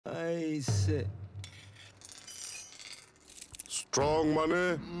আছে strong মানে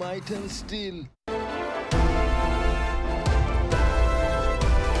might and steel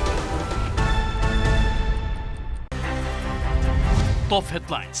Top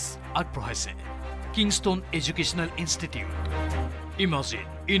headlines আগবঢ়াইছে Kingston Educational Institute Imagine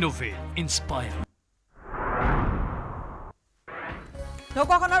Innovate Inspire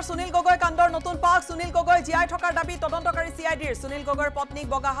ঢকুৱাখনৰ Sunil Gogoi কাণ্ডৰ নতুন পাক সুনীল গগৈ জিয়াই থকাৰ দাবী তদন্তকাৰী সিআইডিৰ সুনীল গগৈৰ পত্নীক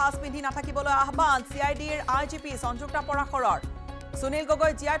বগা হাজ পিন্ধি নাথাকিবলৈ আহ্বান সিআইডিৰ আইজিপি সংযুক্তা পৰাশৰৰ সুনীল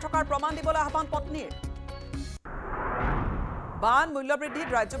গগৈ জিয়াই থকাৰ প্ৰমাণ দিবলৈ আহ্বান পত্নীৰ বান মূল্যবৃদ্ধিত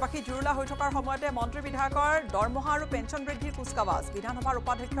ৰাজ্যবাসী জুৰুলা হৈ থকাৰ সময়তে মন্ত্ৰী বিধায়কৰ দৰমহা আৰু পেঞ্চন বৃদ্ধিৰ কুচকাৱাজ বিধানসভাৰ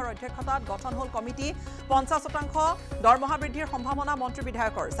উপাধ্যক্ষৰ অধ্যক্ষতাত গঠন হ'ল কমিটি 50% দৰমহা বৃদ্ধিৰ সম্ভাৱনা মন্ত্ৰী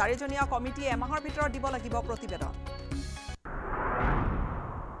বিধায়কৰ চাৰিজনীয়া কমিটি এমাহৰ ভিতৰত দিব লাগিব প্ৰতিবেদন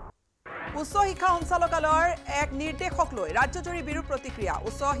উচ্চ শিক্ষা সঞ্চালকালয়ৰ এক নিৰ্দেশক লৈ ৰাজ্যজুৰি বিৰোধ প্ৰতিক্ৰিয়া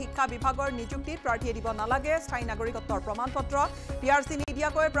উচ্চ শিক্ষা বিভাগৰ নিযুক্তিত প্ৰাৰ্থীয়ে দিব নালাগে স্থায়ী নাগৰিকত্বৰ প্ৰমাণপত্ৰ পিআৰচি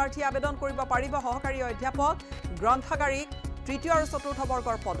নিদিয়াকৈ প্ৰাৰ্থী আবেদন কৰিব পাৰিব সহকাৰী অধ্যাপক গ্ৰন্থাগাৰিক তৃতীয় আৰু চতুৰ্থ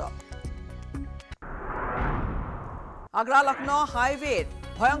বৰ্গৰ পদ আগ্ৰা লক্ষ্ণৌ হাইৱেত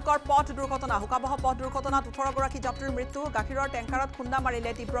ভয়ংকৰ পথ দুৰ্ঘটনা হুকাবহ পথ দুৰ্ঘটনাত 18 গৰাকী যাত্ৰীৰ মৃত্যু গাখীৰৰ টেংকাৰত খুন্দা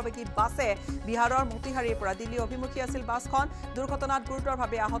মাৰিলে তীব্ৰবেগী বাছে বিহাৰৰ মতিহাৰীৰ পৰা দিল্লী অভিমুখী আছিল বাছখন দুৰ্ঘটনাত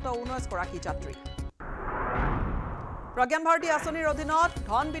গুৰুতৰভাৱে আহত 19 গৰাকী যাত্ৰী প্ৰজ্ঞান ভাৰতী আঁচনিৰ অধীনত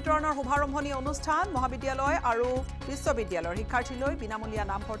ধন বিতৰণৰ শুভাৰম্ভণি অনুষ্ঠান মহাবিদ্যালয় আৰু বিশ্ববিদ্যালয়ৰ শিক্ষাৰ্থীলৈ বিনামূলীয়া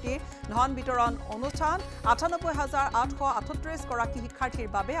নামভৰ্তিৰ ধন বিতৰণ অনুষ্ঠান 98,838 গৰাকী শিক্ষাৰ্থীৰ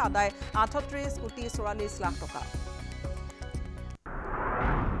বাবে আদায় 38,44 লাখ টকা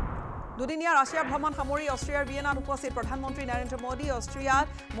দুদিনীয়া ৰাছিয়া ভ্ৰমণ সামৰি অষ্ট্ৰিয়াৰ ভিয়েনাত উপস্থিত প্ৰধানমন্ত্ৰী নৰেন্দ্ৰ মোদী অষ্ট্ৰিয়াত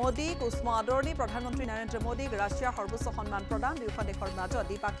মোদীক উষ্ম আদৰণি প্ৰধানমন্ত্ৰী নৰেন্দ্ৰ মোদীক ৰাছিয়াৰ সৰ্বোচ্চ সন্মান প্ৰদান দুয়োখন দেশৰ মাজত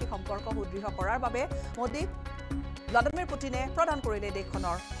দ্বিপাক্ষিক সম্পৰ্ক সুদৃঢ় কৰাৰ বাবে মোদীক ভ্লাদিমিৰ পুটিনে প্ৰদান কৰিলে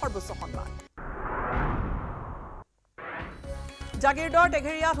দেশখনৰ সৰ্বোচ্চ সন্মান জাগিৰদৰ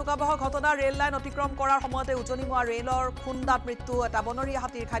টেঘেৰিয়াত হুকাবহ ঘটনা ৰেল লাইন অতিক্ৰম কৰাৰ সময়তে উজনিমুৱা ৰেলৰ খুন্দাত মৃত্যু এটা বনৰীয়া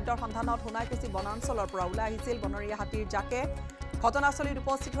হাতীৰ খাদ্যৰ সন্ধানত সোণাইকুচি বনাঞ্চলৰ পৰা ওলাই আহিছিল বনৰীয়া হাতীৰ জাকে ঘটনাস্থলীত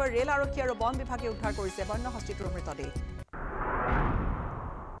উপস্থিত হৈ ৰেল আৰক্ষী আৰু বন বিভাগে উদ্ধাৰ কৰিছে বন্য হস্তীটোৰ মৃতদেহ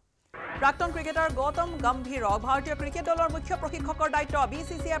প্ৰাক্তন ক্ৰিকেটাৰ গৌতম গম্ভীৰক ভাৰতীয় ক্ৰিকেট দলৰ মুখ্য প্ৰশিক্ষকৰ দায়িত্ব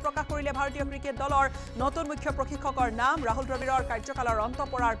বিসিসিআই প্ৰকাশ কৰিলে ভাৰতীয় ক্ৰিকেট দলৰ নতুন মুখ্য প্ৰশিক্ষকৰ নাম ৰাহুল দ্ৰবিড়ৰ কাৰ্যকালৰ অন্ত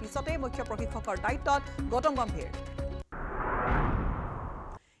পৰাৰ পিছতে মুখ্য প্ৰশিক্ষকৰ দায়িত্বত গৌতম গম্ভীৰ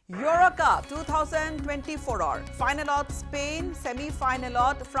ইউৰো কাপ 2024ৰ ফাইনেলত স্পেইন সেমি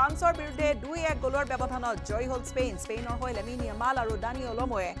ফাইনেলত ফ্ৰান্সৰ বিৰুদ্ধে 2-1 গলৰ ব্যৱধানত জয় হ'ল স্পেইনৰ হৈ লেমিন ইয়ামাল আৰু ডানি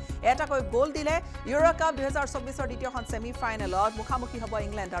ওলমোৱে এটাকৈ গল দিলে ইউৰো কাপ 2024ৰ দ্বিতীয়খন সেমি ফাইনেলত মুখামুখি হ'ব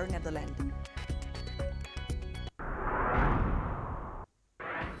ইংলেণ্ড আৰু নেদাৰলেণ্ড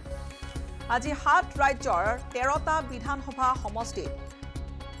আজি 7 ৰাজ্যৰ 13টা বিধানসভা সমষ্টিত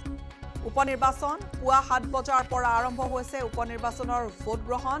উপনিৰ্বাচন পুৱা 7 বজাৰ পৰা আৰম্ভ হৈছে উপনিৰ্বাচনৰ ভোট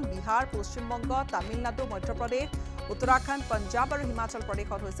গ্ৰহণ বিহাৰ পশ্চিমবংগ তামিলনাডু মধ্যপ্ৰদেশ উত্তৰাখণ্ড পঞ্জাব আৰু হিমাচল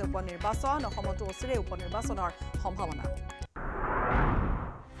প্ৰদেশত হৈছে উপনিৰ্বাচন অসমতো অচিৰে উপনিৰ্বাচনৰ সম্ভাৱনা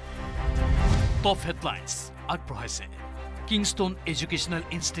টপ হেডলাইন্স আগবঢ়াইছে Kingston Educational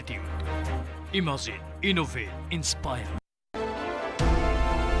Institute Imagine Innovate Inspire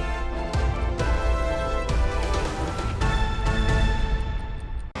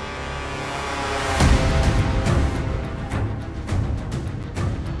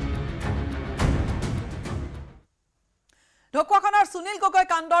ঢকুৱাখনৰ Sunil Gogoi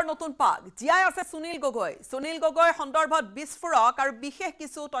কাণ্ডৰ নতুন পাক জিয়াই আছে সুনীল গগৈ সন্দৰ্ভত বিস্ফোৰক আৰু বিশেষ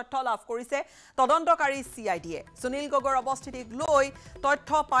কিছু তথ্য লাভ কৰিছে তদন্তকাৰী সিআইডিয়ে সুনীল গগৈৰ অৱস্থিতিক লৈ তথ্য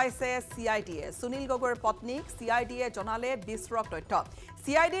পাইছে সিআইডিয়ে সুনীল গগৈৰ পত্নীক সিআইডিয়ে জনালে বিস্ফোৰক তথ্য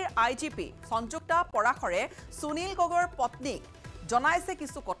সিআইডিৰ আইজিপি সংযুক্তা পৰাশৰে সুনীল গগৈৰ পত্নীক জনাইছে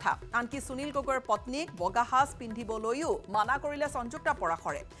কিছু কথা আনকি সুনীল গগৈৰ পত্নীক বগা হাজ পিন্ধিবলৈও মানা কৰিলে সংযুক্তা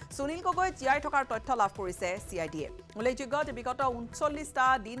পৰাশৰে সুনীল গগৈ জিয়াই থকাৰ তথ্য লাভ কৰিছে সিআইডিয়ে উল্লেখযোগ্য যে বিগত 39টা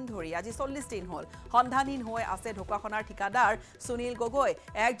দিন ধৰি আজি 40 দিন হ'ল সন্ধানহীন হৈ আছে ঢকুৱাখনাৰ ঠিকাদাৰ সুনীল গগৈ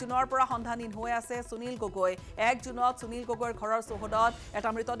 1 জুনৰ পৰা সন্ধানহীন হৈ আছে সুনীল গগৈ 1 জুনত সুনীল গগৈৰ ঘৰৰ চৌহদত এটা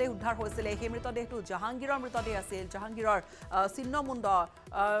মৃতদেহ উদ্ধাৰ হৈছিল সেই মৃতদেহটো জাহাংগীৰৰ মৃতদেহ আছিল জাহাংগীৰৰ চিহ্নমুণ্ড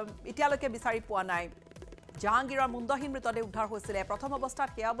এতিয়ালৈকে বিচাৰি পোৱা নাই জাহাংগীৰৰ মুণ্ডহীন মৃতদেহ উদ্ধাৰ হৈছিল প্ৰথম অৱস্থাত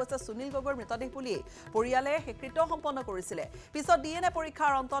সেয়া অৱশ্যে সুনীল গগৈৰ মৃতদেহ বুলি পৰিয়ালে স্বীকৃত সম্পন্ন কৰিছিল পিছত ডিএনএ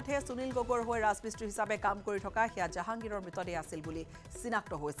পৰীক্ষাৰ অন্ততহে সুনীল গগৈৰ হৈ ৰাজমিস্ত্ৰী হিচাপে কাম কৰি থকা সেয়া জাহাংগীৰৰ মৃতদেহ আছিল বুলি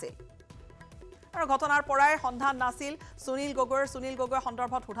চিনাক্ত হৈছিল আৰু ঘটনাৰ পৰাই সন্ধান নাছিল সুনীল গগৈৰ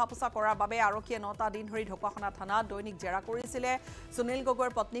সন্দৰ্ভত সোধা-পোছা কৰাৰ বাবে আৰক্ষীয়ে 9টা দিন ধৰি ঢকুৱাখানা থানাত দৈনিক জেৰা কৰিছিলে সুনীল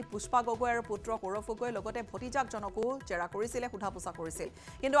গগৈৰ পত্নী পুষ্পা গগৈ আৰু পুত্ৰ সৌৰভ গগৈ লগতে ভতিজাকজনকো জেৰা কৰিছিলে সোধা-পোছা কৰিছিল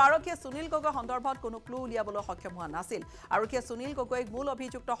কিন্তু আৰক্ষীয়ে সুনীল গগৈ সন্দৰ্ভত কোনো ক্লু উলিয়াবলৈ সক্ষম হোৱা নাছিল আৰক্ষীয়ে সুনীল গগৈক মূল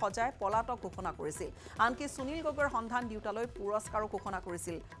অভিযুক্ত সজাই পলাতক ঘোষণা কৰিছিল আনকি সুনীল গগৈৰ সন্ধান দিউতালৈ পুৰস্কাৰো ঘোষণা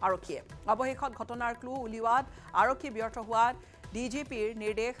কৰিছিল আৰক্ষীয়ে অৱশেষত ঘটনাৰ ক্লু উলিওৱাত আৰক্ষী ব্যৰ্থ হোৱাত ডিজিপিৰ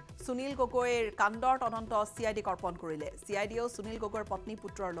নিৰ্দেশ সুনীল গগৈৰ কাণ্ডৰ তদন্ত চিআইডিক অৰ্পণ কৰিলে চিআইডিয়েও সুনীল গগৈৰ পত্নী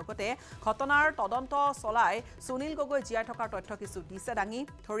পুত্ৰৰ লগতে ঘটনাৰ তদন্ত চলাই সুনীল গগৈ জীয়াই থকাৰ তথ্য কিছু দিছে দাঙি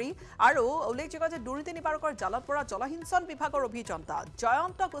ধৰি আৰু উল্লেখযোগ্য যে দুৰ্নীতি নিবাৰকৰ জালত পৰা জলসিঞ্চন বিভাগৰ অভিযন্তা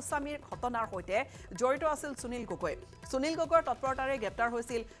জয়ন্ত গোস্বামীৰ ঘটনাৰ সৈতে জড়িত আছিল সুনীল গগৈৰ তৎপৰতাৰে গ্ৰেপ্তাৰ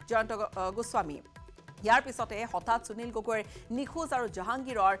হৈছিল জয়ন্ত গোস্বামী ইয়াৰ পিছতে হঠাৎ সুনীল গগৈৰ নিখোজ আৰু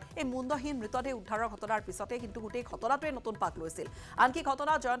জাহাংগীৰৰ এই মুণ্ডহীন মৃতদেহ উদ্ধাৰৰ ঘটনাৰ পিছতে কিন্তু গোটেই ঘটনাটোৱে নতুন পাক লৈছিল আনকি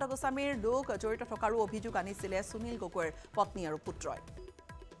ঘটনাত জয়ন্ত গোস্বামীৰ লোক জড়িত থকাৰো অভিযোগ আনিছিলে সুনীল গগৈৰ পত্নী আৰু পুত্ৰই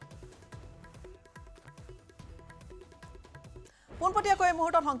পোনপটীয়াকৈ এই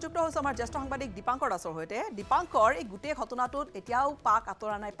মুহূৰ্তত সংযুক্ত হৈছে আমাৰ জ্যেষ্ঠ সাংবাদিক দীপাংকৰ দাসৰ সৈতে দীপাংকৰ এই গোটেই ঘটনাটোত এতিয়াও পাক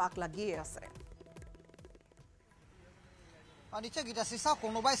আঁতৰা নাই পাক লাগিয়ে আছে নিশ্চয় গীতা চিচা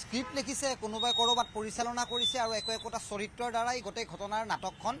কোনোবাই স্ক্ৰিপ্ট লিখিছে কোনোবাই কৰবাত পৰিচালনা কৰিছে আৰু একোটা চৰিত্ৰৰ দ্বাৰাই গোটেই ঘটনাৰ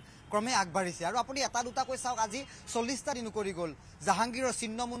নাটকখন ক্ৰমে আগবাঢ়িছে আৰু আপুনি এটা দুটাকৈ চাওক আজি 40টা দিন কৰি গ'ল জাহাংগীৰৰ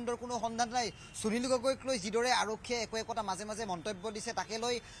চিহ্নমুণ্ডৰ কোনো সন্ধান নাই সুনীল গগৈক লৈ যিদৰে আৰক্ষীয়ে একোটা মাজে মাজে মন্তব্য দিছে তাকে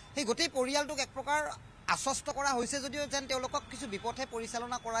লৈ সেই গোটেই পৰিয়ালটোক এক প্ৰকাৰ আশ্বস্ত কৰা হৈছে যদিও যেন তেওঁলোকক কিছু বিপথে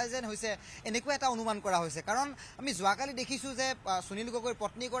পৰিচালনা কৰাই যেন হৈছে এনেকুৱা এটা অনুমান কৰা হৈছে কাৰণ আমি যোৱাকালি দেখিছোঁ যে সুনীল গগৈৰ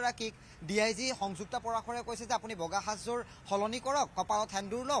পত্নীগৰাকীক ডিআইজি সংযুক্তা পৰাশৰে কৈছে যে আপুনি বগা সাজযোৰ সলনি কৰক কপালত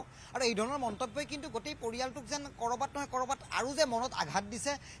সেন্দুৰ লওক আৰু এই ধৰণৰ মন্তব্যই কিন্তু গোটেই পৰিয়ালটোক যেন কৰবাত নহয় কৰবাত আৰু যে মনত আঘাত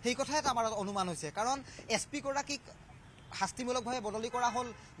দিছে সেই কথাই এটা আমাৰ অনুমান হৈছে কাৰণ এছপি গৰাকীক শাস্তিমূলকভাৱে বদলি কৰা হ'ল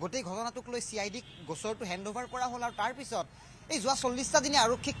গোটেই ঘটনাটোক লৈ চিআইডিক গোচৰটো হেণ্ডঅভাৰ কৰা হ'ল আৰু তাৰপিছত এই যোৱা 40টা দিনে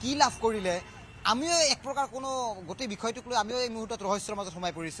আৰক্ষীয়ে কি লাভ কৰিলে আমিও এক প্ৰকাৰ কোনো গোটেই বিষয়টোক লৈ আমিও এই মুহূৰ্তত ৰহস্যৰ মাজত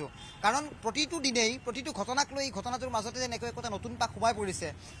সোমাই পৰিছোঁ কাৰণ প্ৰতিটো দিনেই প্ৰতিটো ঘটনাক লৈ ঘটনাটোৰ মাজতে যেন একোটা নতুন পাক সোমাই পৰিছে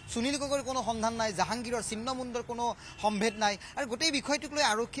সুনীল গগৈৰ কোনো সন্ধান নাই জাহাংগীৰৰ চিহ্নমুণ্ডৰ কোনো সম্ভেদ নাই আৰু গোটেই বিষয়টোক লৈ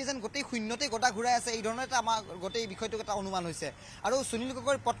আৰক্ষীয়ে যেন গোটেই শূন্যতে গতা ঘূৰাই আছে এই ধৰণৰ এটা আমাৰ গোটেই বিষয়টোক এটা অনুমান হৈছে আৰু সুনীল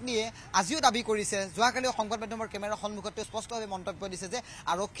গগৈৰ পত্নীয়ে আজিও দাবী কৰিছে যোৱাকালিও সংবাদ মাধ্যমৰ কেমেৰাৰ সন্মুখত স্পষ্টভাৱে মন্তব্য দিছে যে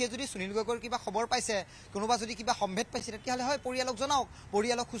আৰক্ষীয়ে যদি সুনীল গগৈৰ কিবা খবৰ পাইছে কোনোবা যদি কিবা সম্ভেদ পাইছে তেতিয়াহ'লে হয় পৰিয়ালক জনাওক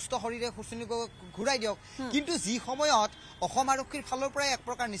পৰিয়ালক সুস্থ শৰীৰে সুনীল গগৈক ঘূৰাই দিয়ক কিন্তু যি সময়ত অসম আৰক্ষীৰ ফালৰ পৰাই এক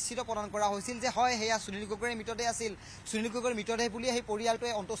প্ৰকাৰ নিশ্চিত প্ৰদান কৰা হৈছিল যে হয় সেয়া সুনীল গগৈৰ মৃতদেহ আছিল সুনীল গগৈৰ মৃতদেহ বুলি সেই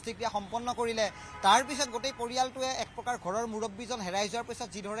পৰিয়ালটোৱে অন্ত্যেষ্টিক্ৰিয়া সম্পন্ন কৰিলে তাৰপিছত গোটেই পৰিয়ালটোৱে এক প্ৰকাৰ ঘৰৰ মুৰব্বীজন হেৰাই যোৱাৰ পিছত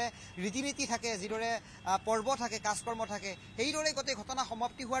যিদৰে ৰীতি নীতি থাকে যিদৰে পৰ্ব থাকে কাজকৰ্ম থাকে সেইদৰে গোটেই ঘটনা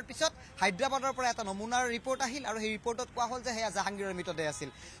সমাপ্তি হোৱাৰ পিছত হায়দৰাবাদৰ পৰা এটা নমুনাৰ ৰিপৰ্ট আহিল আৰু সেই ৰিপৰ্টত কোৱা হ'ল যে সেয়া জাহাংগীৰৰ মৃতদেহ আছিল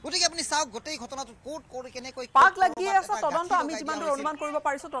গতিকে আপুনি চাওক গোটেই ঘটনাটো ক'ত কেনেকৈ পাক লাগি আছে তদন্ত আমি যিমান দূৰ অনুমান কৰিব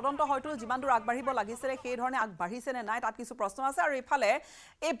পাৰিছো তদন্ত হয়তো যিমান দূৰ আগবাঢ়িব লাগিছিলে সেই ধৰণে আগবাঢ়িছে নে নাই তাত কিছু প্ৰশ্ন আছে আৰু ইফালে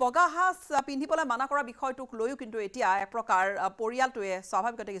এই বগা সাজ পিন্ধিবলৈ মানা কৰা বিষয়টোক লৈও কিন্তু এতিয়া এক প্ৰকাৰ পৰিয়ালটোৱে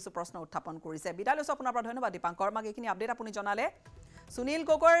স্বাভাৱিকতে কিছু প্ৰশ্ন উত্থাপন কৰিছে বিদায় লৈছো আপোনাৰ পৰা ধন্যবাদ দীপাংকৰ আমাক এইখিনি আপডেট আপুনি জনালে সুনীল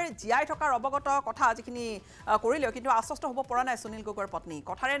গগৈৰ জীয়াই থকাৰ অৱগত কথা যিখিনি কৰিলেও কিন্তু আশ্বস্ত হ'ব পৰা নাই সুনীল গগৈৰ পত্নী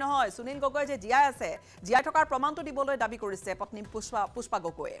কথাৰে নহয় সুনীল গগৈ যে জীয়াই আছে জীয়াই থকাৰ প্ৰমাণটো দিবলৈ দাবী কৰিছে পত্নী পুষ্পা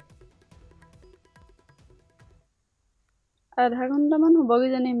গগৈয়ে আধা ঘণ্টামান হ'ব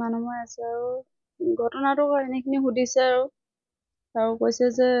কিজানি ইমান সময় আছে আৰু ঘটনাটো এনেখিনি সুধিছে আৰু কৈছে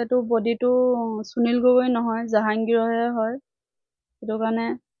যে এইটো বডিটো সুনীল গগৈ নহয় জাহাংগীৰহে হয় সেইটো কাৰণে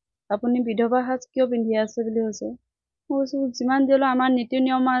আপুনি বিধৱা সাজ কিয় পিন্ধি আছে বুলি কৈছে মই কৈছো যিমান দিলেও আমাৰ নীতি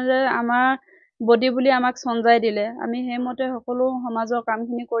নিয়মৰে আমাৰ বডি বুলি আমাক চঞ্জাই দিলে আমি সেইমতে সকলো সমাজৰ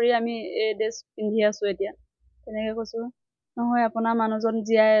কামখিনি কৰি আমি এই ড্ৰেছ পিন্ধি আছো এতিয়া তেনেকে কৈছো নহয় আপোনাৰ মানুহজন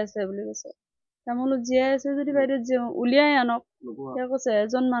জীয়াই আছে বুলি কৈছে তামোল জীয়াই আছে যদি বাইদেউ উলিয়াই আনক তেওঁ কৈছে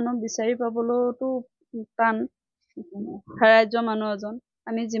এজন মানুহ বিচাৰি পাবলৈতো টান হেৰাই যোৱা মানুহ এজন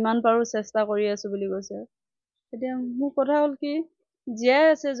আমি যিমান পাৰো চেষ্টা কৰি আছো বুলি কৈছে এতিয়া মোৰ কথা হ'ল কি জীয়াই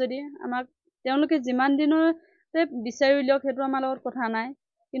আছে যদি আমাক তেওঁলোকে যিমান দিনতে বিচাৰি উলিয়াওক সেইটো আমাৰ লগত কথা নাই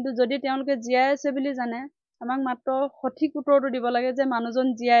কিন্তু যদি তেওঁলোকে জীয়াই আছে বুলি জানে আমাক মাত্ৰ সঠিক উত্তৰটো দিব লাগে যে মানুহজন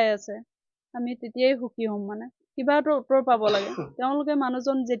জীয়াই আছে আমি তেতিয়াই সুখী হ'ম মানে কিবা এটা উত্তৰ পাব লাগে তেওঁলোকে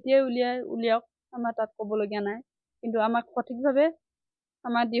মানুহজন যেতিয়াই উলিয়াওক আমাৰ তাত ক'বলগীয়া নাই কিন্তু আমাক সঠিকভাৱে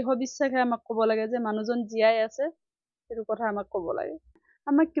আমাৰ দৃঢ় বিশ্বাসে আমাক ক'ব লাগে যে মানুহজন জীয়াই আছে সেইটো কথা আমাক ক'ব লাগে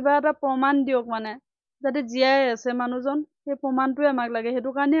আমাক কিবা এটা প্ৰমাণ দিয়ক মানে যাতে জীয়াই আছে মানুহজন সেই প্ৰমাণটোৱে আমাক লাগে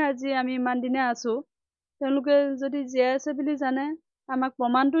সেইটো কাৰণে আজি আমি ইমান দিনে আছো তেওঁলোকে যদি জীয়াই আছে বুলি জানে আমাক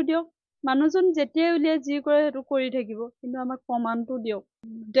প্ৰমাণটো দিয়ক মানুহজন যেতিয়াই উলিয়াই যি কৰে সেইটো কৰি থাকিব কিন্তু আমাক প্ৰমাণটো দিয়ক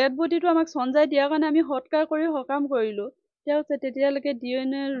ডেড বডিটো আমাক চঞ্জাই দিয়াৰ কাৰণে আমি সৎকাৰ কৰি সকাম কৰিলো তেতিয়ালৈকে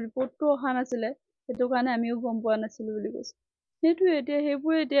DNA ৰিপৰ্টটো অহা নাছিলে সেইটো কাৰণে আমিও গম পোৱা নাছিলো বুলি কৈছে সেইটোৱে এতিয়া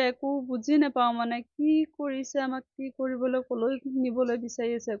সেইবোৰে এতিয়া একো বুজি নাপাওঁ মানে কি কৰিছে আমাক কি কৰিবলৈ কলৈ নিবলৈ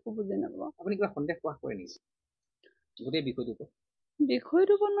বিচাৰি আছে একো বুজি নাপাওঁ আপুনি কিবা সন্দেহ প্ৰকাশ কৰে নেকি গোটেই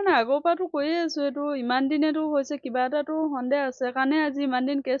বিষয়টোৰ ওপৰত মানে আগৰ পৰাতো কৈয়ে আছো এইটো ইমান দিনেতো হৈছে কিবা এটাতো সন্দেহ আছে কাৰণে আজি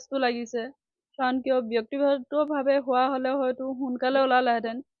ইমান দিন কেছটো লাগিছে কাৰণ কিয় ব্যক্তিগতভাৱে হোৱা হলে হয়তো সোনকালে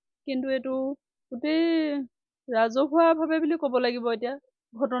ওলালেহেঁতেন কিন্তু এইটো গোটেই ৰাজহুৱাভাৱে বুলি ক'ব লাগিব এতিয়া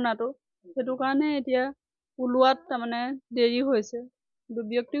ঘটনাটো সেইটো কাৰণে এতিয়া ওলোৱাত তাৰমানে দেৰি হৈছে কিন্তু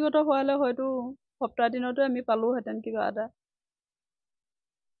ব্যক্তিগত হোৱালে হয়তো সপ্তাহ দিনতে আমি পালোহেঁতেন কিবা এটা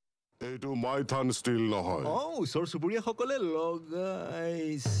এইটো মাইথান ষ্টিল নহয় ওচৰ চুবুৰীয়াসকলে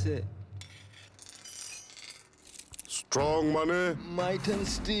লগাইছে ষ্ট্ৰং মানে মাইথান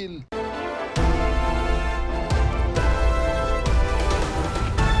ষ্টিল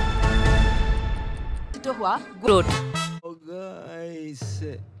হোৱা গ্ৰোথ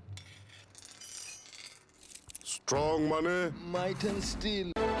লগাইছে ষ্ট্ৰং মানে মাইথান ষ্টিল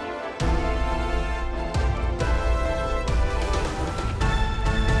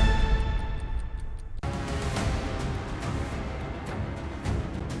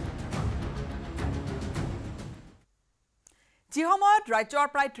যি সময়ত ৰাজ্যৰ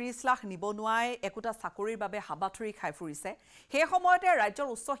প্ৰায় ৩০ লাখ নিবনুৱাই একোটা চাকৰিৰ বাবে হাবাথুৰি খাই ফুৰিছে সেই সময়তে ৰাজ্যৰ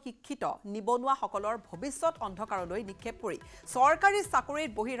উচ্চ শিক্ষিত নিবনুৱাসকলৰ ভৱিষ্যত অন্ধকাৰলৈ নিক্ষেপ কৰি চৰকাৰী চাকৰিত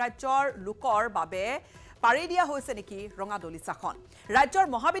বহিৰাজ্যৰ লোকৰ বাবে পাৰি দিয়া হৈছে নেকি ৰঙা দলিচাখন ৰাজ্যৰ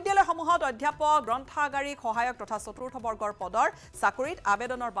মহাবিদ্যালয়সমূহত অধ্যাপক গ্ৰন্থাগাৰিক সহায়ক তথা চতুৰ্থ বৰ্গৰ পদৰ চাকৰিত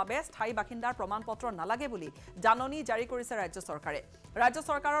আবেদনৰ বাবে স্থায়ী বাসিন্দাৰ প্ৰমাণপত্ৰ নালাগে বুলি জাননী জাৰি কৰিছে ৰাজ্য চৰকাৰে ৰাজ্য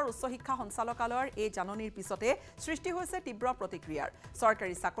চৰকাৰৰ উচ্চ শিক্ষা সঞ্চালকালয়ৰ এই জাননীৰ পিছতে সৃষ্টি হৈছে তীব্ৰ প্ৰতিক্ৰিয়াৰ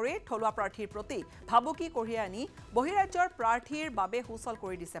চৰকাৰী চাকৰিত থলুৱা প্ৰাৰ্থীৰ প্ৰতি ভাবুকি কঢ়িয়াই আনি বহিৰাজ্যৰ প্ৰাৰ্থীৰ বাবে সুচল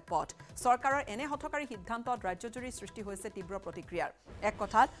কৰি দিছে পথ চৰকাৰৰ এনে হঠকাৰী সিদ্ধান্তত ৰাজ্যজুৰি সৃষ্টি হৈছে তীব্ৰ প্ৰতিক্ৰিয়াৰ এক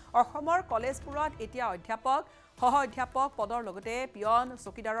কথাত অসমৰ কলেজবোৰত এতিয়া অধ্যাপক সহ অধ্যাপক পদৰ লগতে পিয়ন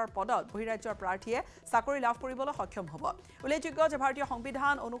চকীদাৰৰ পদত বহিৰাজ্যৰ প্ৰাৰ্থীয়ে চাকৰি লাভ কৰিবলৈ সক্ষম হ'ব উল্লেখযোগ্য যে ভাৰতীয়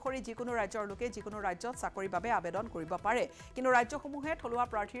সংবিধান অনুসৰি যিকোনো ৰাজ্যৰ লোকে যিকোনো ৰাজ্যত চাকৰিৰ বাবে আবেদন কৰিব পাৰে কিন্তু ৰাজ্যসমূহে থলুৱা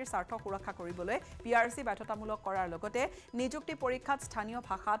প্ৰাৰ্থীৰ স্বাৰ্থ সুৰক্ষা কৰিবলৈ PRC বাধ্যতামূলক কৰাৰ লগতে নিযুক্তি পৰীক্ষাত স্থানীয়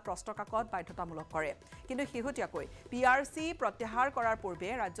ভাষাত প্ৰশ্নকাকত বাধ্যতামূলক কৰে কিন্তু শেহতীয়াকৈ PRC প্ৰত্যাহাৰ কৰাৰ পূৰ্বে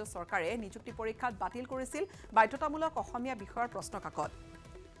ৰাজ্য চৰকাৰে নিযুক্তি পৰীক্ষাত বাতিল কৰিছিল বাধ্যতামূলক অসমীয়া বিষয়ৰ প্ৰশ্নকাকত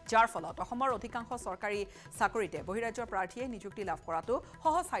যাৰ ফলত অসমৰ অধিকাংশ চৰকাৰী চাকৰিতে বহিৰাজ্যৰ প্ৰাৰ্থীয়ে নিযুক্তি লাভ কৰাটো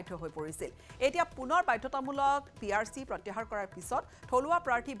সহজসাধ্য হৈ পৰিছিল এতিয়া পুনৰ বাধ্যতামূলক PRC প্ৰত্যাহাৰ কৰাৰ পিছত থলুৱা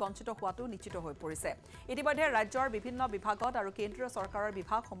প্ৰাৰ্থী বঞ্চিত হোৱাটো নিশ্চিত হৈ পৰিছে ইতিমধ্যে ৰাজ্যৰ বিভিন্ন বিভাগত আৰু কেন্দ্ৰীয় চৰকাৰৰ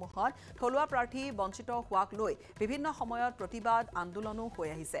বিভাগসমূহত থলুৱা প্ৰাৰ্থী বঞ্চিত হোৱাক লৈ বিভিন্ন সময়ত প্ৰতিবাদ আন্দোলনো হৈ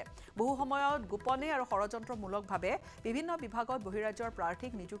আহিছে বহু সময়ত গোপনে আৰু ষড়যন্ত্ৰমূলকভাৱে বিভিন্ন বিভাগত বহিৰাজ্যৰ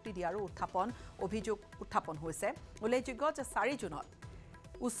প্ৰাৰ্থীক নিযুক্তি দিয়াৰো অভিযোগ উত্থাপন হৈছে উল্লেখযোগ্য যে 4 জুনত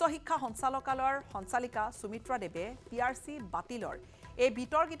উচ্চ শিক্ষা সঞ্চালকালয়ৰ সঞ্চালিকা সুমিত্ৰা দেৱে PRC বাতিলৰ এই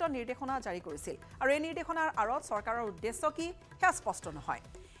বিতৰ্কিত নিৰ্দেশনা জাৰি কৰিছিল আৰু এই নিৰ্দেশনাৰ আঁৰত চৰকাৰৰ উদ্দেশ্য কি সেয়া স্পষ্ট নহয়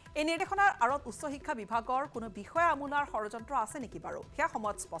এই নিৰ্দেশনাৰ আঁৰত উচ্চ শিক্ষা বিভাগৰ কোনো বিষয় আমোলাৰ ষড়যন্ত্ৰ আছে নেকি বাৰু সেয়া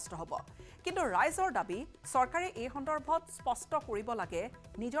সময়ত স্পষ্ট হ'ব কিন্তু ৰাইজৰ দাবী চৰকাৰে এই সন্দৰ্ভত স্পষ্ট কৰিব লাগে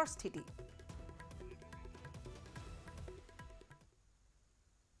নিজৰ স্থিতি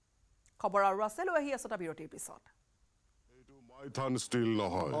খবৰ আৰু আছে লৈ আহি আছটা বিৰতিৰ পিছত মাইথান ষ্টিল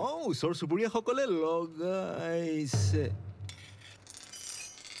নহয় ওচৰ চুবুৰীয়াসকলে লগাইছে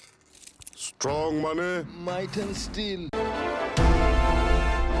ষ্ট্ৰং মানে মাইথান ষ্টিল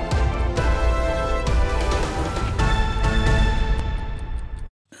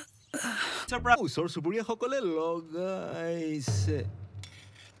ওচৰ চুবুৰীয়াসকলে লগাইছে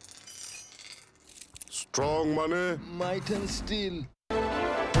ষ্ট্ৰং মানে মাইথান ষ্টিল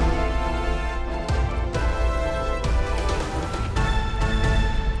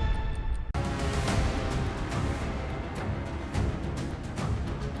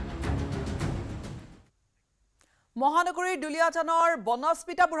মহানগৰীৰ দুলিয়াজানৰ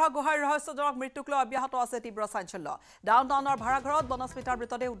বনস্মিতা বুঢ়াগোহাঁইৰ ৰহস্যজনক মৃত্যুক লৈ অব্যাহত আছে তীব্ৰ চাঞ্চল্য ডাউনটাউনৰ ভাড়াঘৰত বনস্মিতাৰ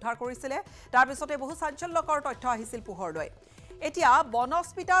মৃতদেহ উদ্ধাৰ কৰিছিলে তাৰ পিছতে বহু চাঞ্চল্যকৰ তথ্য আহিছিল পোহৰলৈ এতিয়া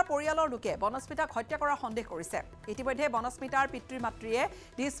বনস্মিতাৰ পৰিয়ালৰ লোকে বনস্মিতাক হত্যা কৰাৰ সন্দেহ কৰিছে ইতিমধ্যে বনস্মিতাৰ পিতৃ মাতৃয়ে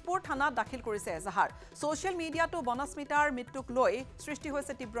দিছপুৰ থানাত দাখিল কৰিছে এজাহাৰ সোশ্যাল মিডিয়াতো বনস্মিতাৰ মৃত্যুক লৈ সৃষ্টি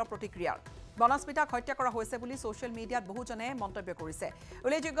হৈছে তীব্ৰ প্ৰতিক্ৰিয়াৰ বনস্মিতাক হত্যা কৰা হৈছে বুলি সোশ্যাল মিডিয়াত বহুজনে মন্তব্য কৰিছে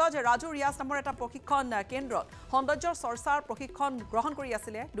উল্লেখযোগ্য যে ৰাজু ৰিয়াজ নামৰ এটা প্ৰশিক্ষণ কেন্দ্ৰত সৌন্দৰ্যৰ চৰ্চাৰ প্ৰশিক্ষণ গ্ৰহণ কৰি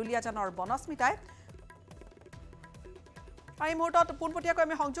আছিলে দুলিয়াজানৰ বনস্মিতাই এই মুহূৰ্তত পোনপটীয়াকৈ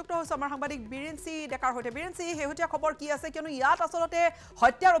আমি সংযুক্ত হৈছোঁ আমাৰ সাংবাদিক বীৰেঞ্চি ডেকাৰ সৈতে বীৰেঞ্চি শেহতীয়া খবৰ কি আছে কিয়নো ইয়াত আচলতে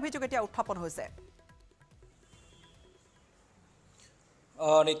হত্যাৰ অভিযোগ এতিয়া উত্থাপন হৈছে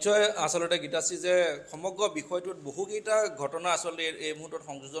নিশ্চয় আচলতে গীতাশ্ৰী যে সমগ্ৰ বিষয়টোত বহুকেইটা ঘটনা আচলতে এই মুহূৰ্তত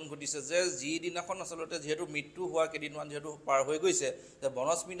সংযোজন ঘটিছে যে যিদিনাখন আচলতে যিহেতু মৃত্যু হোৱা কেইদিনমান যিহেতু পাৰ হৈ গৈছে যে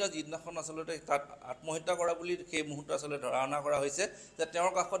বনস্মিতা যিদিনাখন আচলতে তাত আত্মহত্যা কৰা বুলি সেই মুহূৰ্তত আচলতে ধাৰণা কৰা হৈছে যে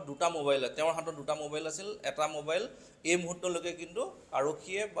তেওঁৰ কাষত দুটা মোবাইল তেওঁৰ হাতত দুটা মোবাইল আছিল এটা মোবাইল এই মুহূৰ্তলৈকে কিন্তু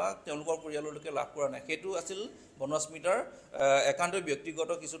আৰক্ষীয়ে বা তেওঁলোকৰ পৰিয়াললৈকে লাভ কৰা নাই সেইটো আছিল বনস্মিতাৰ একান্ত ব্যক্তিগত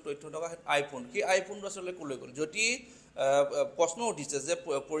কিছু তথ্য থকা আইফোন সেই আইফোনটো আচলতে ক'লৈ গ'ল যদি প্ৰশ্ন উঠিছে যে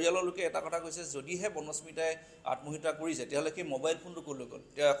পৰিয়ালৰ লোকে এটা কথা কৈছে যদিহে বনস্মিতাই আত্মহত্যা কৰিছে তেতিয়াহ'লে সেই মোবাইল ফোনটো ক'লৈ গ'ল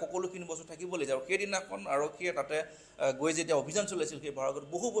সকলোখিনি বস্তু থাকিব লাগিব আৰু সেইদিনাখন আৰক্ষীয়ে তাতে গৈ যেতিয়া অভিযান চলাইছিল সেই ভাড়াঘৰত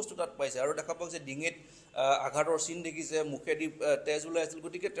বহু বস্তু তাত পাইছে আৰু দেখা পাওক যে ডিঙিত আঘাতৰ চিন দেখিছে মুখেদি তেজ ওলাই আছিল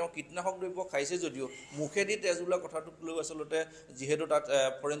গতিকে তেওঁ কীটনাশক দ্ৰব্য খাইছে যদিও মুখেদি তেজ ওলোৱা কথাটোক লৈ আচলতে যিহেতু তাত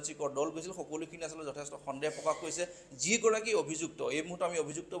ফৰেঞ্চিকৰ দল গৈছিল সকলোখিনি আচলতে যথেষ্ট সন্দেহ প্ৰকাশ কৰিছে যিগৰাকী অভিযুক্ত এই মুহূৰ্তত আমি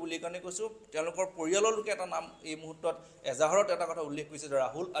অভিযুক্ত বুলি কাৰণে কৈছোঁ তেওঁলোকৰ পৰিয়ালৰ লোকে এটা নাম এই মুহূৰ্তত এজাহাৰত এটা কথা উল্লেখ কৰিছে যে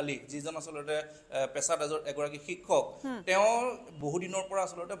ৰাহুল আলী যিজন আচলতে পেছাত এগৰাকী শিক্ষক তেওঁ বহুদিনৰ পৰা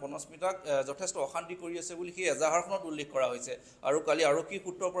আচলতে বনস্মিতাক যথেষ্ট অশান্তি কৰি আছে বুলি সেই এজাহাৰখনত উল্লেখ কৰা হৈছে আৰু কালি আৰক্ষী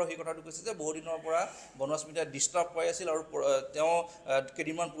সূত্ৰৰ পৰা সেই কথাটো কৈছে যে বহুদিনৰ পৰা বনস্মিতাই ডিষ্টাৰ্ব পাই আছিল আৰু তেওঁ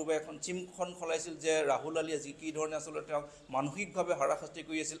কেইদিনমান পূৰ্বে এখন চিমখন খলাইছিল যে ৰাহুল আলীয়ে যি কি ধৰণে আচলতে তেওঁক মানসিকভাৱে হাৰাশাস্তি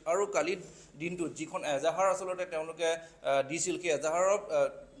কৰি আছিল আৰু কালিৰ দিনটোত যিখন এজাহাৰ আচলতে তেওঁলোকে দিছিল সেই এজাহাৰৰ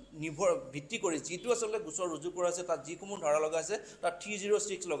ভিত্তি কৰি যিটো আচলতে গোচৰ ৰুজু কৰা আছে তাত যিসমূহ ধাৰা লগাইছে তাত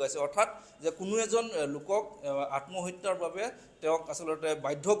 306 লগাইছে অৰ্থাৎ যে কোনো এজন লোকক আত্মহত্যাৰ বাবে তেওঁক আচলতে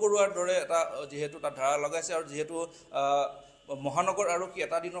বাধ্য কৰোৱাৰ দৰে এটা যিহেতু তাত ধাৰা লগাইছে আৰু যিহেতু মহানগৰ আৰক্ষী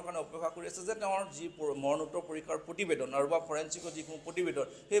এটা দিনৰ কাৰণে অপেক্ষা কৰি আছে যে তেওঁৰ যি মৰণোত্তৰ পৰীক্ষাৰ প্ৰতিবেদন আৰু বা ফৰেঞ্চিকৰ যিসমূহ প্ৰতিবেদন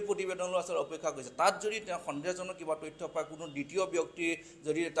সেই প্ৰতিবেদনলৈ আচলতে অপেক্ষা কৰিছে তাত যদি তেওঁ সন্দেহজনক কিবা তথ্য পায় কোনো দ্বিতীয় ব্যক্তি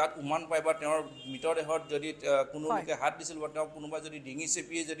যদি তাত উমান পায় বা তেওঁৰ মৃতদেহত যদি কোনো লোকে হাত দিছিল বা তেওঁ কোনোবাই যদি ডিঙি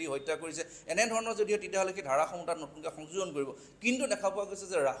চেপিয়ে যদি হত্যা কৰিছে এনেধৰণৰ যদি তেতিয়াহ'লে সেই ধাৰাসমূহ তাত নতুনকৈ সংযোজন কৰিব কিন্তু দেখা পোৱা গৈছে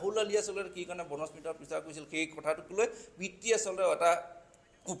যে ৰাহুল আলী আচলতে কি কাৰণে বনস্মিতাৰ পিছা কৰিছিল সেই কথাটোক লৈ পিতৃ আচলতে এটা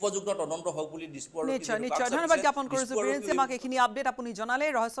উপযুক্ত তদন্ত হোক বুলি নিশ্চয় ধন্যবাদ জ্ঞাপন কৰিছোঁ বীৰেন সিং আমাক এইখিনি আপডেট আপুনি জনালে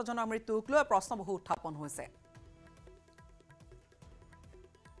ৰহস্যজনক মৃত্যুক লৈ প্ৰশ্ন বহু উত্থাপন হৈছে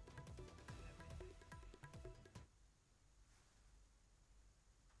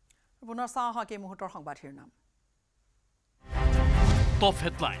পুনৰ চাওঁ আহক এই মুহূৰ্তৰ সংবাদ শিৰোনাম টপ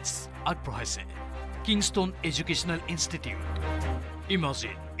হেডলাইন্স আগবঢ়াইছে Kingston educational institute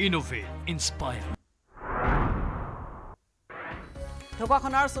imagine innovate inspire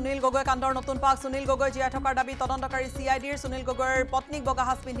ঢকুৱাখনাৰ সুনীল গগৈ কাণ্ডৰ নতুন পাক সুনীল গগৈ জীয়াই থকাৰ দাবী তদন্তকাৰী চিআইডিৰ সুনীল গগৈৰ পত্নীক বগা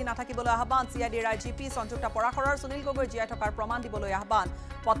সাজ পিন্ধি নাথাকিবলৈ আহ্বান চিআইডিৰ আইজিপি সঞ্জুক্তা পৰাশৰৰ সুনীল গগৈ জীয়াই থকাৰ প্ৰমাণ দিবলৈ আহ্বান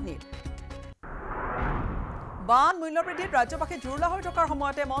পত্নীৰ বান মূল্যবৃদ্ধিত ৰাজ্যবাসী জুৰুলা হৈ থকাৰ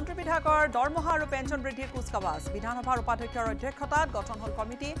সময়তে মন্ত্ৰী বিধায়কৰ দৰমহা আৰু পেঞ্চন বৃদ্ধিৰ কুচকাৱাজ বিধানসভাৰ উপাধ্যক্ষৰ অধ্যক্ষতাত গঠন হ'ল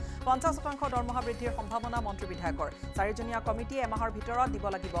কমিটি 50% দৰমহা বৃদ্ধিৰ সম্ভাৱনা মন্ত্ৰী বিধায়কৰ 4জনীয়া কমিটিয়ে এমাহৰ ভিতৰত দিব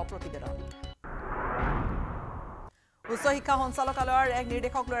লাগিব প্ৰতিবেদন উচ্চ শিক্ষা সঞ্চালকালয়ৰ এক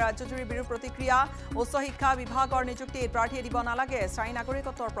নিৰ্দেশক লৈ ৰাজ্যজুৰি বিৰোধ প্ৰতিক্ৰিয়া উচ্চ শিক্ষা বিভাগৰ নিযুক্তিত প্ৰাৰ্থীয়ে দিব নালাগে স্থায়ী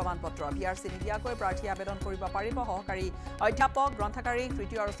নাগৰিকত্বৰ প্ৰমাণপত্ৰ ভিআৰচি নিদিয়াকৈ প্ৰাৰ্থী আবেদন কৰিব পাৰিব সহকাৰী অধ্যাপক গ্ৰন্থাগাৰিক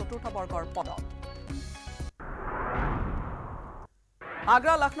তৃতীয় আৰু চতুৰ্থ বৰ্গৰ পদত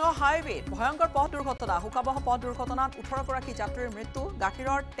আগ্ৰা লক্ষ্ণৌ হাইৱেত ভয়ংকৰ পথ দুৰ্ঘটনা হুকাবহ পথ দুৰ্ঘটনাত 18গৰাকী যাত্ৰীৰ মৃত্যু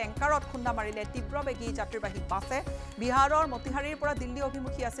গাখীৰৰ টেংকাৰত খুন্দা মাৰিলে তীব্ৰবেগী যাত্ৰীবাহী বাছে বিহাৰৰ মতিহাৰীৰ পৰা দিল্লী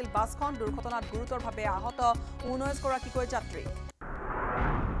অভিমুখী আছিল বাছখন দুৰ্ঘটনাত গুৰুতৰভাৱে আহত 19গৰাকীকৈ যাত্ৰী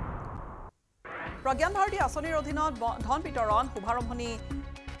প্ৰজ্ঞান ভাৰতী আঁচনিৰ অধীনত ধন বিতৰণ শুভাৰম্ভণি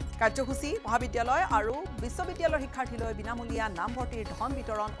কাৰ্যসূচী মহাবিদ্যালয় আৰু বিশ্ববিদ্যালয়ৰ শিক্ষাৰ্থীলৈ বিনামূলীয়া নামভৰ্তিৰ ধন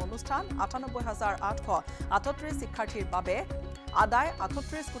বিতৰণ অনুষ্ঠান 98,838 শিক্ষাৰ্থীৰ বাবে আদায়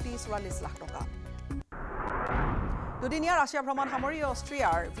 38,44 লাখ টকা দুদিনীয়া ৰাছিয়া ভ্ৰমণ সামৰি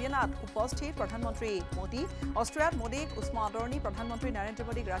অষ্ট্ৰিয়াৰ ভিয়েনাত উপস্থিত প্ৰধানমন্ত্ৰী মোদী অষ্ট্ৰিয়াত মোদীক উষ্ম আদৰণি প্ৰধানমন্ত্ৰী নৰেন্দ্ৰ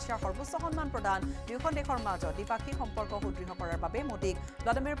মোদীক ৰাছিয়াৰ সৰ্বোচ্চ সন্মান প্ৰদান দুয়োখন দেশৰ মাজত দ্বিপাক্ষিক সম্পৰ্ক সুদৃঢ় কৰাৰ বাবে মোদীক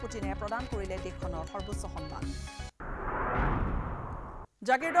ভ্লাডিমিৰ পুটিনে প্ৰদান কৰিলে দেশখনৰ সৰ্বোচ্চ সন্মান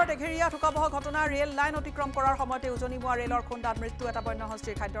জাগিৰদত এঘেৰিয়া ঠুকাবহ ঘটনা ৰেল লাইন অতিক্ৰম কৰাৰ সময়তে উজনিমুৱা ৰেলৰ খুন্দাত মৃত্যু এটা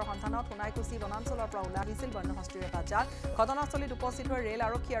বন্যহস্তীৰ খাদ্যৰ সন্ধানত সোণাইকুছি বনাঞ্চলৰ পৰা ওলাই আহিছিল বন্যহস্তীৰ এটা জাক ঘটনাস্থলীত উপস্থিত হৈ ৰেল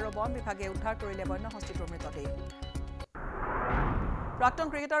আৰক্ষী আৰু বন বিভাগে উদ্ধাৰ কৰিলে বন্যহস্তীটোৰ মৃতদেহ প্ৰাক্তন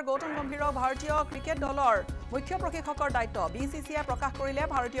ক্ৰিকেটাৰ গৌতম গম্ভীৰক ভাৰতীয় ক্ৰিকেট দলৰ মুখ্য প্ৰশিক্ষকৰ দায়িত্ব বিচিচিআই প্ৰকাশ কৰিলে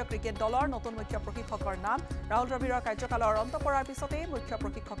ভাৰতীয় ক্ৰিকেট দলৰ নতুন মুখ্য প্ৰশিক্ষকৰ নাম ৰাহুল দ্ৰবিড়ৰ কাৰ্যকালৰ অন্ত পৰাৰ পিছতেই মুখ্য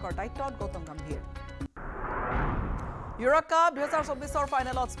প্ৰশিক্ষকৰ দায়িত্বত গৌতম গম্ভীৰ ইউৰোপ কাপ 2024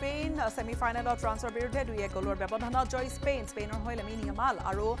 ফাইনেলত স্পেইন সেমিফাইনেলত ফ্ৰান্সৰ বিৰুদ্ধে 2-1 গলৰ ব্যৱধানত জয় স্পেইনৰ হৈ লামিন ইয়ামাল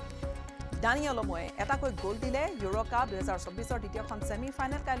আৰু ডানিয়েল ওমোৱে এটাকৈ গ'ল দিলে ইউৰোপ কাপ 2024 দ্বিতীয়খন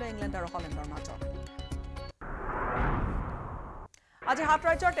সেমিফাইনেল কাইলৈ ইংলেণ্ড আৰু হলেণ্ডৰ মাজত আজি 7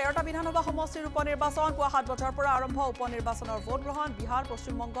 ৰাজ্যৰ 13টা বিধানসভা সমষ্টিৰ উপনিৰ্বাচন পুৱা 7 বজাৰ পৰা আৰম্ভ উপনিৰ্বাচনৰ ভোট গ্ৰহণ বিহাৰ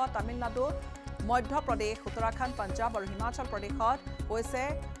পশ্চিমবংগ তামিলনাডু মধ্যপ্ৰদেশ উত্তৰাখণ্ড পঞ্জাব আৰু হিমাচল প্ৰদেশত হৈছে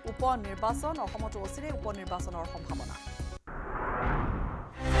উপনিৰ্বাচন অসমতো অচিৰে উপনিৰ্বাচনৰ সম্ভাৱনা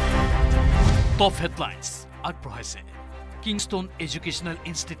টপ হেডলাইন্স আগবঢ়াইছে Kingston educational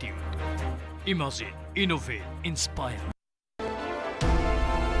institute imagine innovate inspire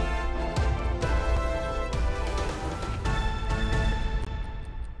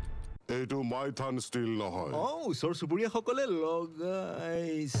এইটো মাইথান ষ্টিল নহয় ওচৰ চুবুৰীয়াসকলে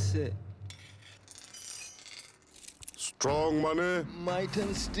লগাইছে ষ্ট্ৰং মানে মাইথান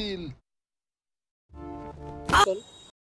ষ্টিল